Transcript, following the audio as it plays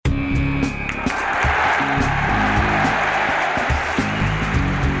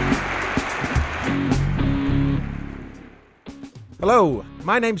Hello,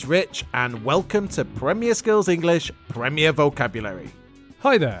 my name's Rich and welcome to Premier Skills English Premier Vocabulary.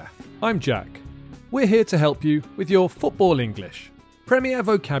 Hi there, I'm Jack. We're here to help you with your football English. Premier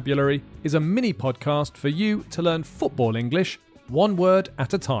Vocabulary is a mini podcast for you to learn football English one word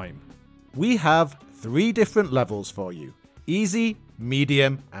at a time. We have 3 different levels for you: easy,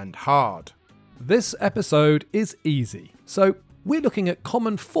 medium and hard. This episode is easy, so we're looking at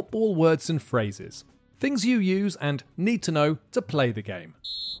common football words and phrases, things you use and need to know to play the game.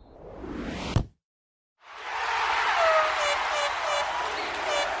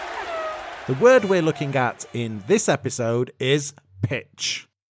 The word we're looking at in this episode is pitch.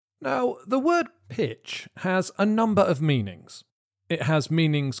 Now, the word pitch has a number of meanings. It has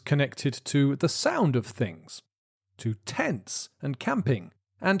meanings connected to the sound of things, to tents and camping,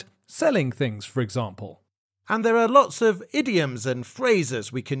 and selling things, for example. And there are lots of idioms and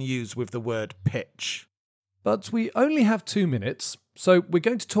phrases we can use with the word pitch. But we only have 2 minutes, so we're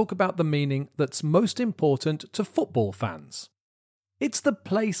going to talk about the meaning that's most important to football fans. It's the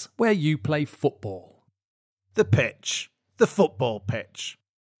place where you play football. The pitch. The football pitch.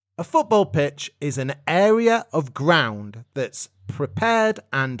 A football pitch is an area of ground that's prepared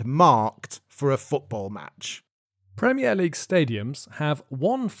and marked for a football match. Premier League stadiums have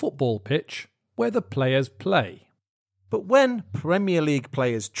one football pitch where the players play. But when Premier League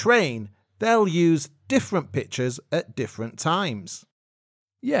players train, they'll use different pitches at different times.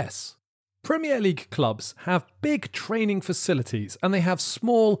 Yes, Premier League clubs have big training facilities and they have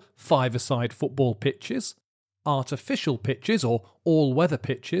small 5-a-side football pitches, artificial pitches or all-weather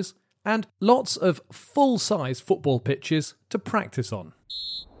pitches, and lots of full-size football pitches to practice on.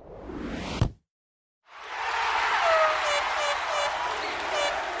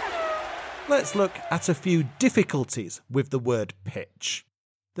 Let's look at a few difficulties with the word pitch.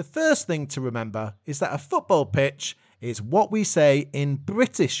 The first thing to remember is that a football pitch is what we say in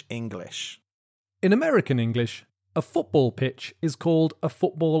British English. In American English, a football pitch is called a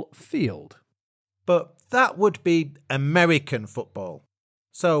football field. But that would be American football.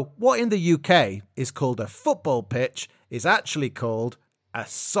 So what in the UK is called a football pitch is actually called a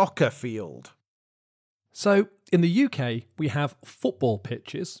soccer field. So in the UK, we have football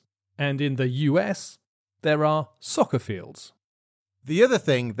pitches, and in the US, there are soccer fields. The other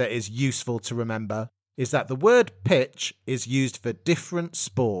thing that is useful to remember is that the word pitch is used for different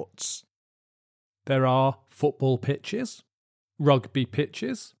sports. There are football pitches, rugby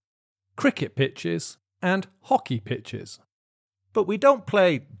pitches, cricket pitches, and hockey pitches. But we don't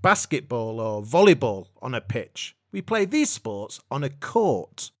play basketball or volleyball on a pitch. We play these sports on a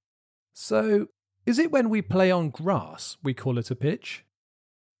court. So, is it when we play on grass we call it a pitch?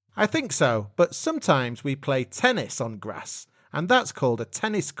 I think so, but sometimes we play tennis on grass, and that's called a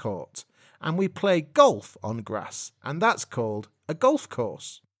tennis court. And we play golf on grass, and that's called a golf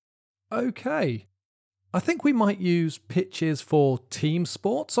course. OK. I think we might use pitches for team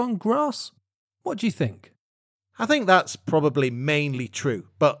sports on grass. What do you think? I think that's probably mainly true,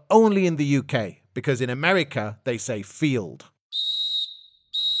 but only in the UK, because in America they say field.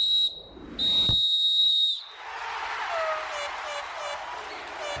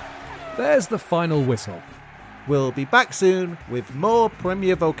 There's the final whistle. We'll be back soon with more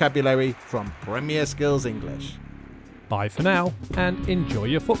Premier Vocabulary from Premier Skills English. Bye for now and enjoy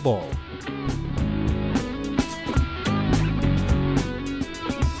your football.